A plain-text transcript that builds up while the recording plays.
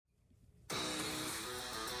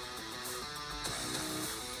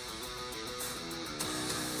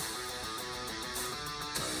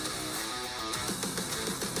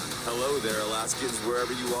Hello there, Alaskans,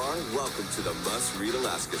 wherever you are. Welcome to the Must Read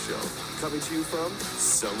Alaska Show. Coming to you from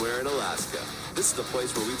somewhere in Alaska. This is the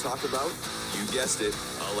place where we talk about, you guessed it,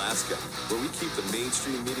 Alaska. Where we keep the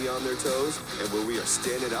mainstream media on their toes and where we are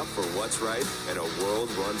standing up for what's right in a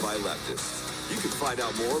world run by leftists. You can find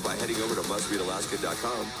out more by heading over to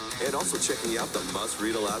mustreadalaska.com and also checking out the Must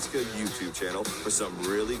Read Alaska YouTube channel for some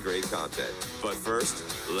really great content. But first,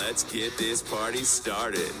 let's get this party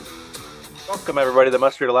started. Welcome, everybody, to the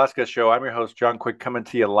Must Read Alaska Show. I'm your host, John Quick, coming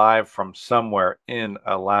to you live from somewhere in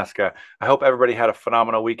Alaska. I hope everybody had a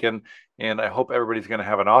phenomenal weekend, and I hope everybody's going to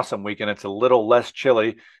have an awesome weekend. It's a little less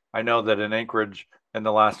chilly. I know that in Anchorage in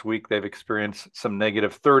the last week, they've experienced some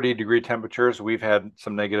negative 30-degree temperatures. We've had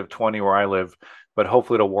some negative 20 where I live, but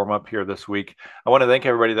hopefully it'll warm up here this week. I want to thank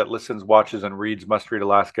everybody that listens, watches, and reads Must Read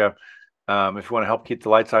Alaska. If you want to help keep the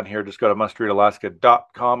lights on here, just go to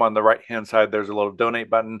mustreadalaska.com. On the right-hand side, there's a little donate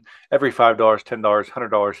button. Every $5, $10,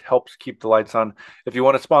 $100 helps keep the lights on. If you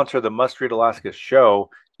want to sponsor the Must Read Alaska show,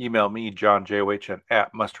 email me, John, J-O-H-N,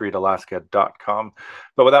 at mustreadalaska.com.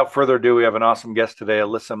 But without further ado, we have an awesome guest today,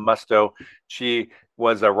 Alissa Musto. She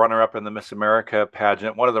was a runner-up in the Miss America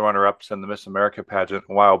pageant, one of the runner-ups in the Miss America pageant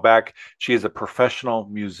a while back. She is a professional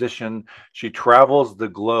musician. She travels the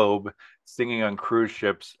globe singing on cruise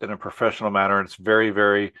ships in a professional manner. It's very,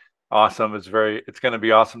 very awesome. It's going to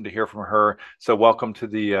be awesome to hear from her. So welcome to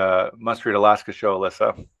the Must Read Alaska show,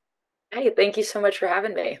 Alissa. Hey, thank you so much for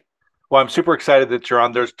having me. Well, I'm super excited that you're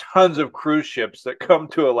on. There's tons of cruise ships that come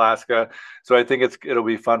to Alaska, so I think it'll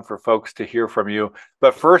be fun for folks to hear from you.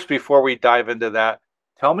 But first, before we dive into that,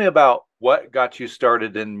 tell me about what got you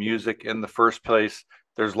started in music in the first place.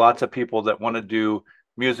 There's lots of people that want to do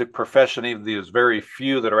music professionally. There's very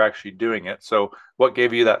few that are actually doing it. So what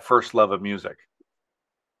gave you that first love of music?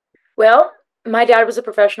 Well, my dad was a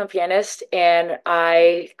professional pianist, and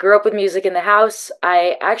I grew up with music in the house.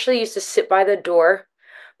 I actually used to sit by the door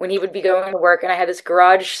when he would be going to work, and I had this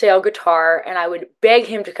garage sale guitar, and I would beg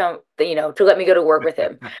him to come, to let me go to work with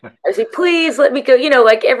him. I would say, please let me go.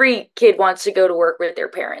 Like every kid wants to go to work with their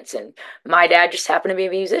parents. And my dad just happened to be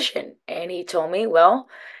a musician. And he told me, well,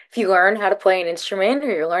 if you learn how to play an instrument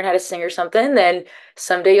or you learn how to sing or something, then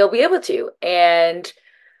someday you'll be able to. And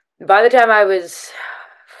by the time I was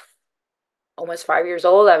almost 5 years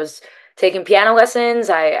old, I was taking piano lessons.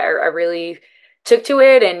 I really took to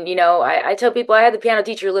it. And, I tell people I had the piano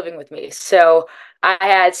teacher living with me. So I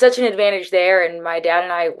had such an advantage there. And my dad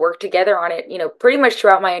and I worked together on it, pretty much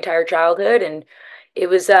throughout my entire childhood. And it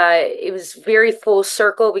was very full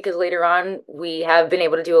circle because later on we have been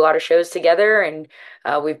able to do a lot of shows together, and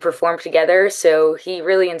we've performed together. So he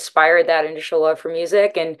really inspired that initial love for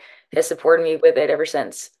music and has supported me with it ever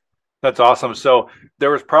since. That's awesome. So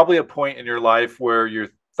there was probably a point in your life where you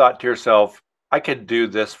thought to yourself, I could do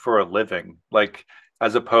this for a living, like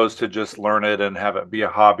as opposed to just learn it and have it be a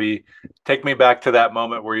hobby. Take me back to that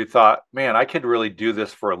moment where you thought, man, I could really do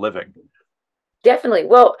this for a living. Definitely.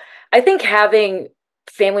 Well, I think having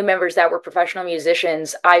family members that were professional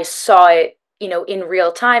musicians, I saw it, in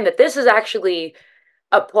real time that this is actually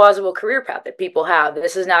a plausible career path that people have.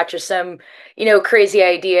 This is not just some, crazy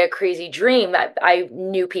idea, crazy dream. That I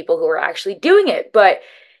knew people who were actually doing it. But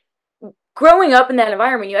growing up in that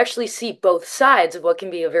environment, you actually see both sides of what can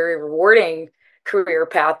be a very rewarding career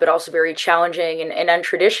path, but also very challenging and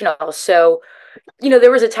untraditional. So,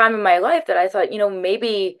 there was a time in my life that I thought,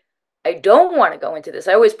 maybe I don't want to go into this.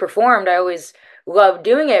 I always performed. I always loved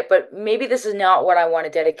doing it, but maybe this is not what I want to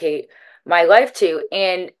dedicate my life to.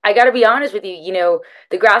 And I got to be honest with you,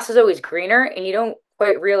 the grass is always greener, and you don't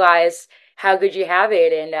quite realize how good you have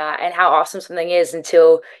it and how awesome something is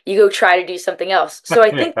until you go try to do something else. So I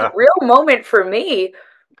think the real moment for me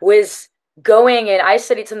was going, and I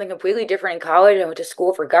studied something completely different in college. I went to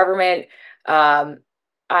school for government. I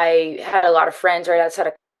had a lot of friends right outside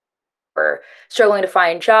of were struggling to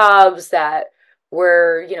find jobs, that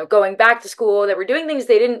were, going back to school, that were doing things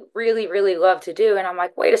they didn't really, really love to do. And I'm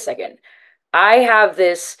like, wait a second, I have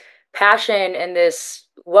this passion and this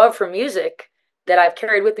love for music that I've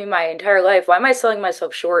carried with me my entire life. Why am I selling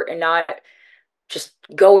myself short and not just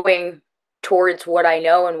going towards what I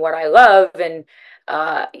know and what I love? And,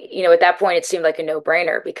 at that point, it seemed like a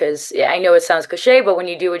no-brainer because I know it sounds cliche, but when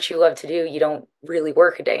you do what you love to do, you don't really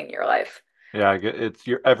work a day in your life. Yeah, it's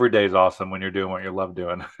your every day is awesome when you're doing what you love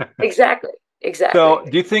doing. Exactly. So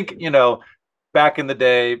do you think, back in the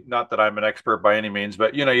day, not that I'm an expert by any means,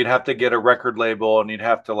 but, you'd have to get a record label and you'd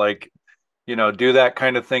have to do that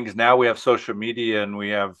kind of things. Now we have social media and we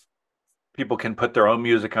have people can put their own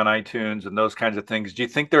music on iTunes and those kinds of things. Do you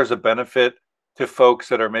think there's a benefit to folks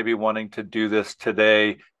that are maybe wanting to do this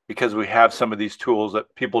today because we have some of these tools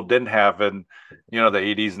that people didn't have in, the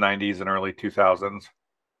 80s, 90s, and early 2000s.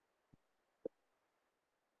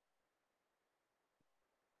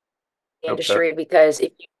 Hope that. Industry, because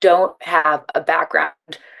if you don't have a background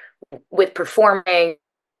with performing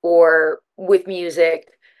or with music,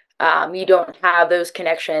 you don't have those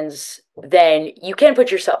connections, then you can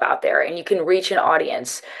put yourself out there and you can reach an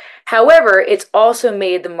audience. However, it's also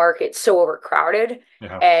made the market so overcrowded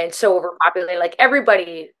Yeah. and so overpopulated. Like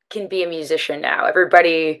everybody can be a musician now.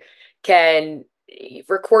 Everybody can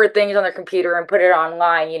record things on their computer and put it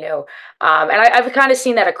online. And I've kind of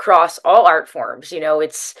seen that across all art forms.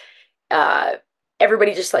 It's uh,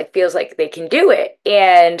 everybody just like feels like they can do it.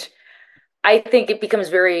 And I think it becomes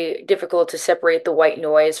very difficult to separate the white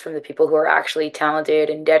noise from the people who are actually talented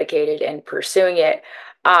and dedicated and pursuing it.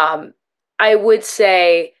 Um, I would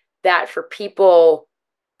say that for people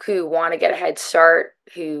who want to get a head start,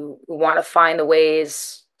 who want to find the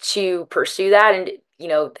ways to pursue that, and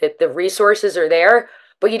that the resources are there,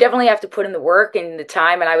 but you definitely have to put in the work and the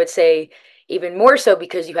time. And I would say even more so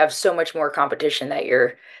because you have so much more competition that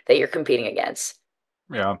you're competing against.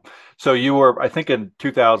 Yeah. So you were, I think in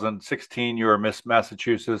 2016, you were Miss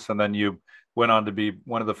Massachusetts, and then you went on to be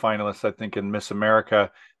one of the finalists, I think, in Miss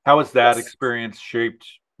America. How has that Yes. experience shaped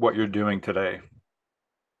what you're doing today?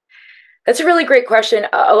 That's a really great question.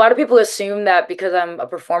 A lot of people assume that because I'm a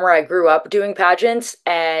performer, I grew up doing pageants,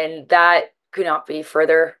 and that could not be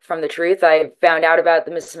further from the truth. I found out about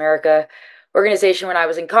the Miss America organization when I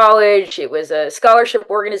was in college. It was a scholarship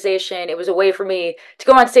organization. It was a way for me to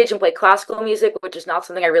go on stage and play classical music, which is not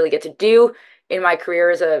something I really get to do in my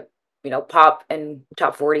career as a, pop and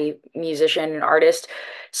top 40 musician and artist.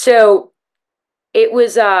 So it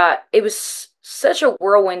was such a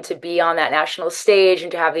whirlwind to be on that national stage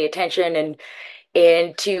and to have the attention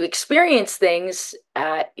and to experience things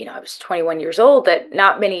at, I was 21 years old that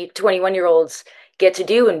not many 21-year-olds get to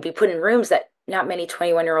do, and be put in rooms that not many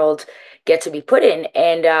 21-year-olds get to be put in.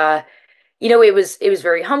 And it was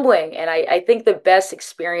very humbling. And I think the best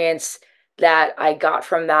experience that I got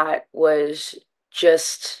from that was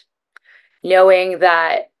just knowing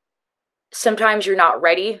that sometimes you're not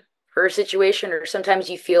ready for a situation, or sometimes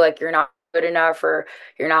you feel like you're not good enough, or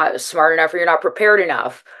you're not smart enough, or you're not prepared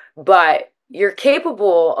enough, but you're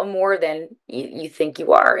capable of more than you think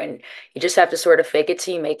you are. And you just have to sort of fake it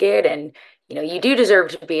till you make it. And you do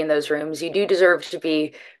deserve to be in those rooms. You do deserve to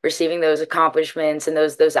be receiving those accomplishments and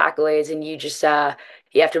those accolades. And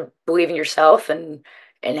you have to believe in yourself and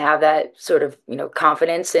have that sort of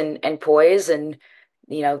confidence and poise. And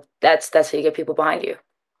that's how you get people behind you.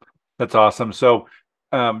 That's awesome. So,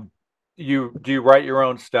 um, you write your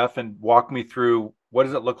own stuff, and walk me through what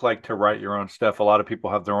does it look like to write your own stuff? A lot of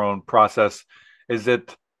people have their own process. Is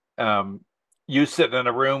it um, you sitting in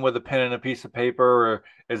a room with a pen and a piece of paper, or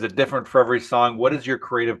is it different for every song? What does your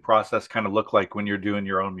creative process kind of look like when you're doing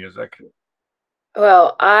your own music?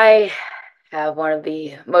 Well, I have one of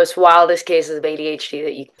the most wildest cases of ADHD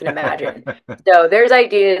that you can imagine. So there's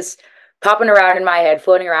ideas popping around in my head,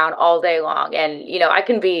 floating around all day long. And, I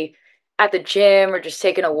can be at the gym or just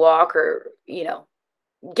taking a walk, or,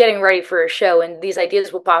 getting ready for a show, and these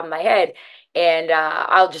ideas will pop in my head. And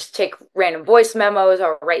I'll just take random voice memos.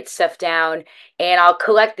 I'll write stuff down, and I'll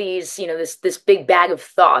collect these, this big bag of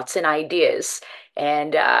thoughts and ideas.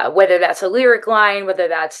 And whether that's a lyric line, whether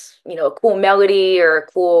that's a cool melody or a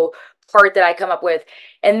cool part that I come up with,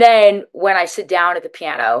 and then when I sit down at the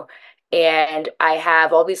piano and I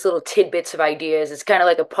have all these little tidbits of ideas, it's kind of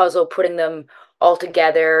like a puzzle, putting them all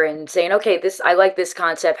together and saying, okay, this I like this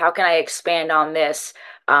concept. How can I expand on this?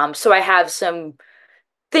 So I have some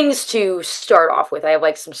things to start off with. I have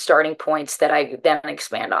like some starting points that I then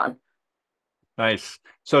expand on. Nice.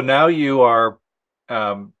 So now you are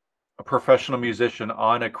a professional musician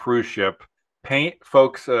on a cruise ship. Paint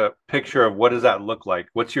folks a picture of what does that look like?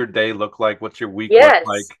 What's your day look like? What's your week look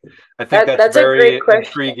like? Yes, I think that's that's a great very question.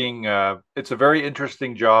 intriguing. It's a very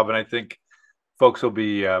interesting job, and I think folks will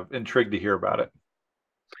be intrigued to hear about it.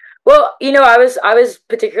 Well, I was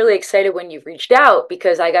particularly excited when you reached out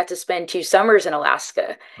because I got to spend 2 summers in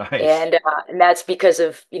Alaska, Nice. and that's because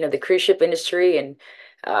of the cruise ship industry. And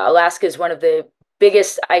Alaska is one of the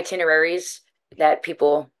biggest itineraries that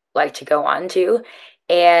people like to go on to.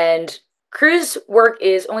 And cruise work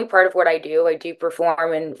is only part of what I do. I do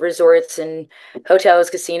perform in resorts and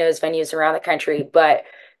hotels, casinos, venues around the country, but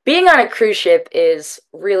being on a cruise ship is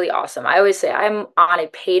really awesome. I always say I'm on a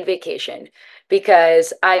paid vacation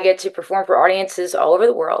because I get to perform for audiences all over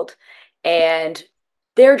the world, and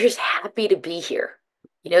they're just happy to be here.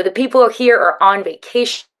 The people here are on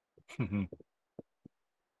vacation.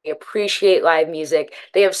 They appreciate live music.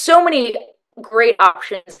 They have so many great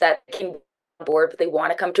options that can be on board, but they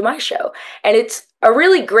want to come to my show. And it's a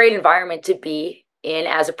really great environment to be in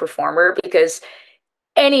as a performer because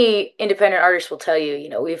any independent artist will tell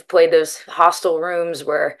you, we've played those hostile rooms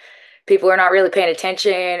where people are not really paying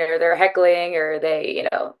attention or they're heckling or they,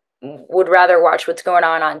 would rather watch what's going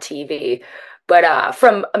on TV. But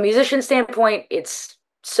from a musician standpoint, it's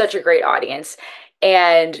such a great audience.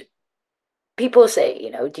 And people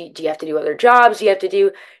say, do you have to do other jobs? Do you have to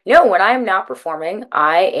do? No, when I'm not performing,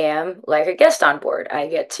 I am like a guest on board. I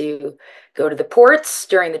get to go to the ports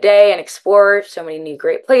during the day and explore so many new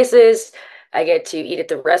great places. I get to eat at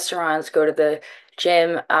the restaurants, go to the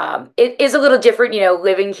gym. It is a little different,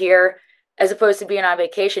 living here as opposed to being on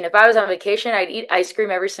vacation. If I was on vacation, I'd eat ice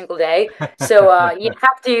cream every single day. So you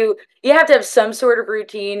have to have some sort of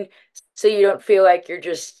routine so you don't feel like you're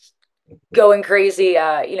just going crazy,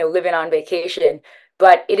 living on vacation.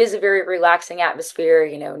 But it is a very relaxing atmosphere,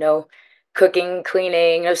 no cooking,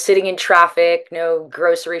 cleaning, no sitting in traffic, no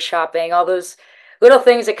grocery shopping, all those little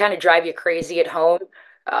things that kind of drive you crazy at home.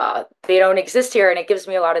 They don't exist here, and it gives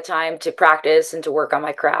me a lot of time to practice and to work on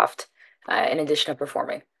my craft in addition to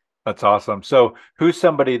performing. That's awesome. So, who's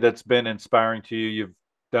somebody that's been inspiring to you? You've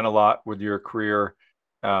done a lot with your career,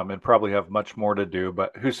 and probably have much more to do.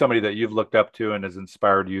 But who's somebody that you've looked up to and has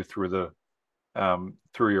inspired you through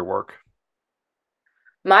your work?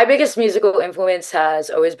 My biggest musical influence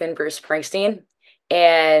has always been Bruce Springsteen,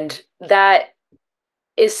 and that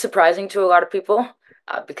is surprising to a lot of people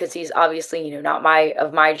because he's obviously not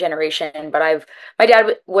my generation. But my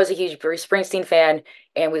dad was a huge Bruce Springsteen fan,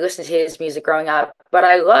 and we listened to his music growing up. But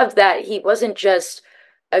I loved that he wasn't just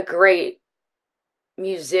a great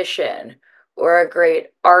musician or a great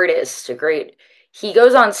artist, a great. He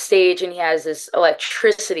goes on stage and he has this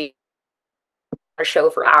electricity a show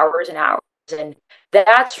for hours and hours. And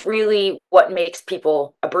that's really what makes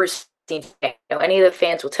people a Bruce Springsteen fan. Any of the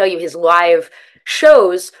fans will tell you his live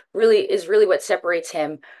shows really what separates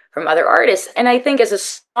him from other artists. And I think as a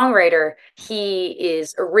songwriter, he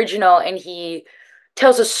is original and he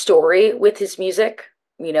tells a story with his music.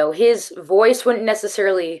 His voice wouldn't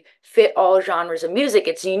necessarily fit all genres of music.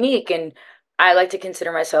 It's unique, and I like to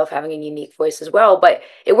consider myself having a unique voice as well, but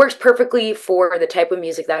it works perfectly for the type of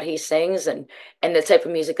music that he sings and the type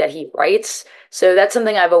of music that he writes. So that's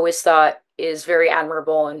something I've always thought is very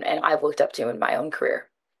admirable and I've looked up to in my own career.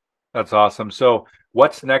 That's awesome. So,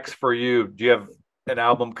 what's next for you? Do you have an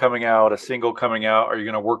album coming out, a single coming out? Are you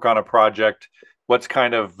going to work on a project? What's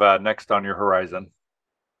kind of next on your horizon?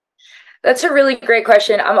 That's a really great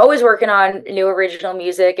question. I'm always working on new original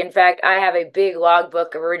music. In fact, I have a big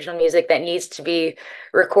logbook of original music that needs to be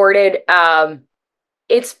recorded.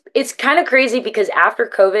 It's kind of crazy because after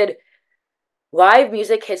COVID, live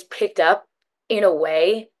music has picked up in a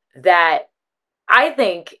way that I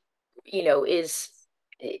think, is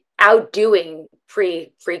outdoing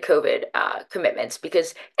pre COVID commitments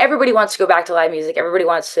because everybody wants to go back to live music. Everybody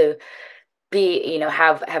wants to be,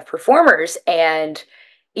 have performers, and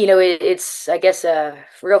it's I guess a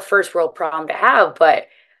real first world problem to have, but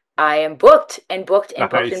I am booked and booked and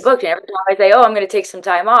booked and Nice. booked, and every time I say, oh, I'm going to take some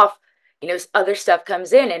time off, other stuff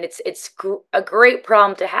comes in, and a great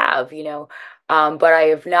problem to have, but I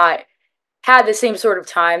have not had the same sort of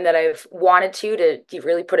time that I've wanted to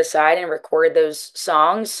really put aside and record those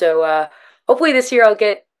songs. So hopefully this year I'll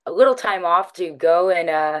get a little time off to go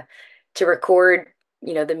and to record,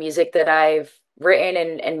 the music that I've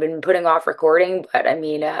written and been putting off recording. But I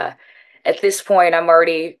mean, at this point I'm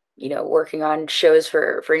already, working on shows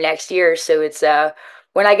for next year. So it's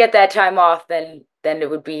when I get that time off, then it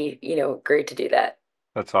would be, great to do that.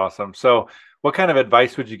 That's awesome. So, what kind of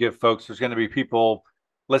advice would you give folks? There's going to be people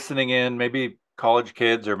listening in, maybe college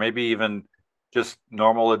kids, or maybe even just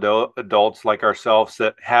normal adults like ourselves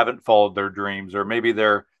that haven't followed their dreams, or maybe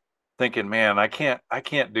they're thinking, "Man, I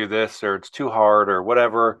can't do this, or it's too hard, or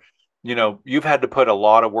whatever." You've had to put a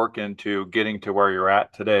lot of work into getting to where you're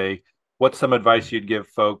at today. What's some advice you'd give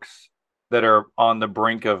folks that are on the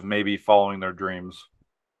brink of maybe following their dreams?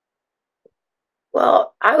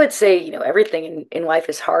 Well, I would say, everything in life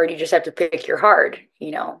is hard. You just have to pick your hard.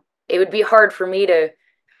 It would be hard for me to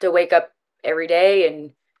wake up every day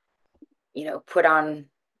and, put on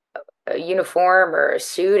a uniform or a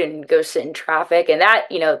suit and go sit in traffic. And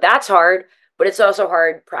that's hard, but it's also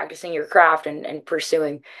hard practicing your craft and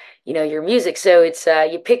pursuing, your music. So it's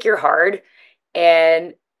you pick your hard.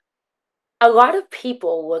 And a lot of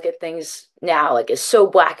people look at things now like it's so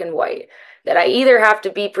black and white that I either have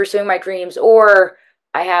to be pursuing my dreams or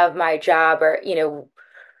I have my job, or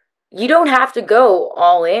you don't have to go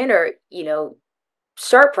all in, or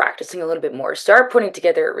start practicing a little bit more, start putting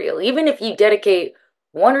together a reel, even if you dedicate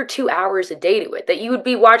 1 or 2 hours a day to it, that you would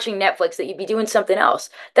be watching Netflix, that you'd be doing something else.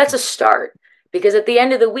 That's a start. Because at the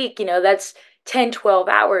end of the week, that's 10, 12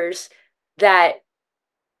 hours that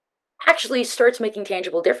actually starts making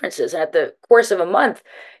tangible differences. And at the course of a month,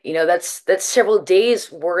 that's several days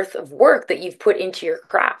worth of work that you've put into your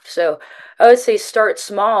craft. So I would say start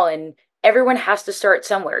small, and everyone has to start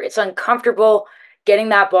somewhere. It's uncomfortable getting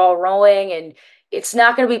that ball rolling, and it's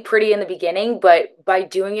not going to be pretty in the beginning, but by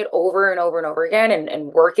doing it over and over and over again,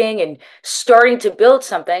 and working and starting to build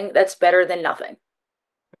something, that's better than nothing.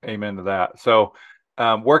 Amen to that. So,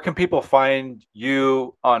 where can people find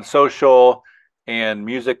you on social and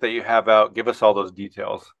music that you have out? Give us all those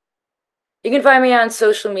details. You can find me on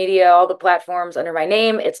social media, all the platforms under my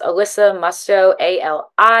name. It's Alissa Musto,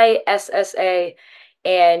 Alissa.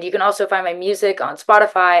 And you can also find my music on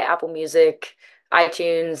Spotify, Apple Music,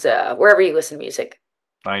 iTunes, wherever you listen to music.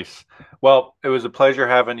 Nice. Well, it was a pleasure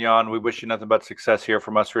having you on. We wish you nothing but success here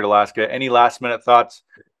from Must Read Alaska. Any last minute thoughts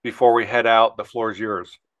before we head out? The floor is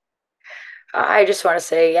yours. I just want to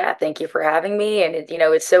say, yeah, thank you for having me. And,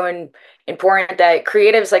 it's so important that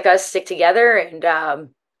creatives like us stick together and,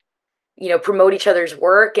 promote each other's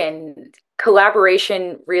work. And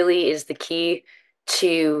collaboration really is the key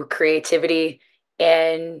to creativity.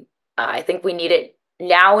 And I think we need it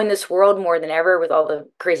now in this world more than ever, with all the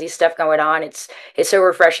crazy stuff going on. It's so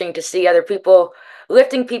refreshing to see other people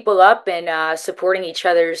lifting people up and supporting each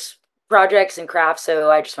other's projects and crafts.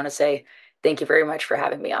 So I just want to say thank you very much for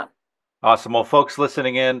having me on. Awesome. Well, folks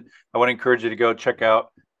listening in, I want to encourage you to go check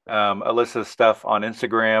out Alissa's stuff on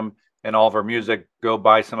Instagram and all of her music. Go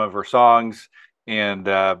buy some of her songs. And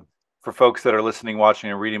for folks that are listening,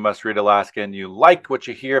 watching, and reading Must Read Alaska, and you like what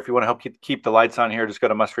you hear, if you want to help keep the lights on here, just go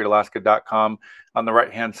to mustreadalaska.com. On the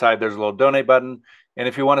right-hand side, there's a little donate button. And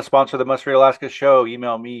if you want to sponsor the Must Read Alaska show,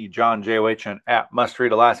 email me, John J-O-H-N, at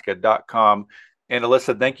mustreadalaska.com. And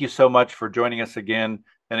Alissa, thank you so much for joining us again.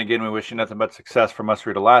 And again, we wish you nothing but success for Must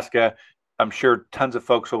Read Alaska. I'm sure tons of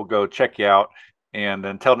folks will go check you out. And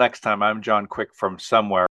until next time, I'm John Quick from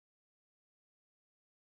somewhere.